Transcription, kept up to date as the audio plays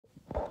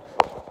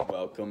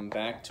Welcome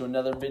back to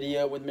another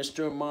video with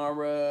Mr.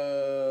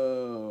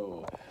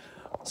 Morrow.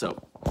 So,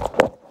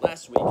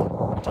 last week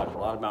we talked a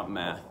lot about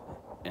math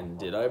and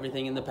did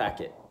everything in the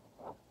packet.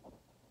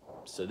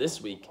 So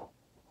this week,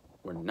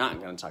 we're not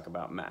going to talk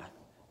about math.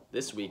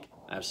 This week,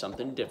 I have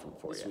something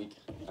different for you. This week,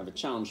 I have a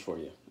challenge for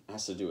you. It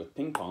has to do with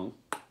ping pong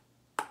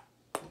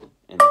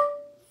and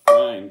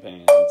frying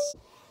pans.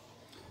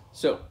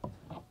 So,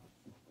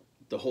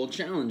 the whole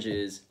challenge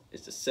is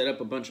to set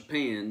up a bunch of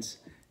pans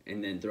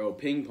and then throw a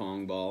ping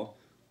pong ball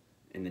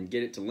and then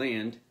get it to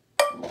land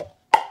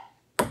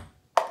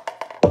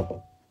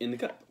in the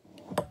cup.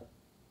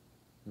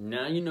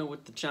 Now you know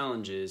what the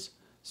challenge is,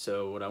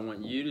 so what I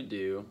want you to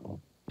do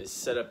is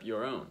set up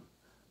your own.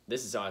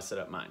 This is how I set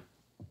up mine.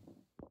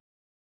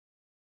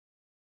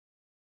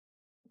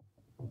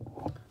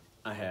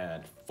 I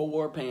had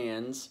 4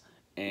 pans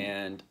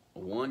and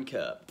 1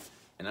 cup.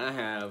 And I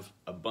have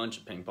a bunch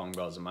of ping pong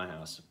balls in my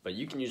house, but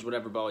you can use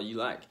whatever ball you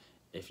like.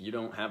 If you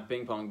don't have a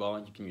ping pong ball,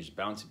 you can use a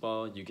bouncy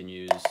ball, you can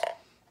use,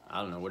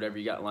 I don't know, whatever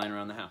you got lying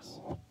around the house.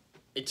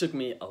 It took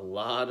me a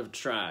lot of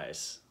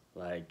tries,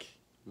 like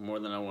more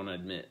than I want to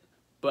admit,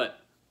 but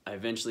I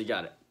eventually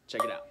got it.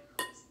 Check it out.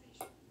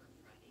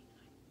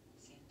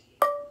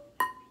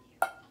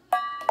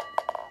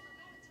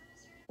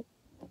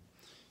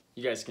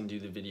 You guys can do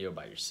the video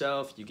by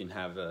yourself, you can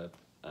have a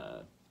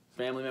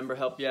family member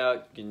help you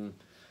out, you can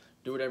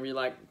do whatever you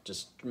like.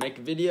 Just make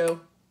a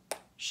video,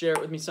 share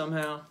it with me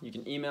somehow. You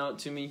can email it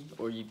to me,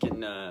 or you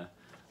can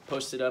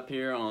post it up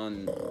here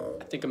on,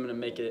 I think I'm gonna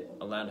make it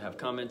allowed to have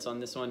comments on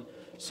this one.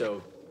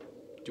 So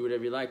do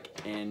whatever you like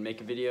and make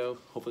a video.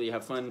 Hopefully you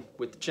have fun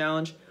with the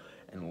challenge.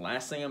 And the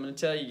last thing I'm gonna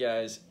tell you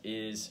guys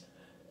is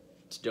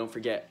to don't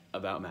forget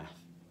about math,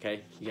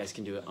 okay? You guys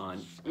can do it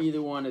on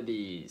either one of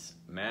these,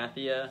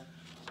 Mathia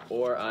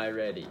or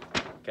iReady,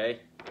 okay?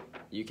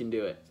 You can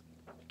do it.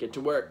 Get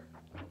to work.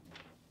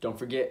 Don't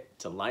forget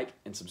to like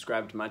and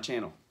subscribe to my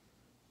channel.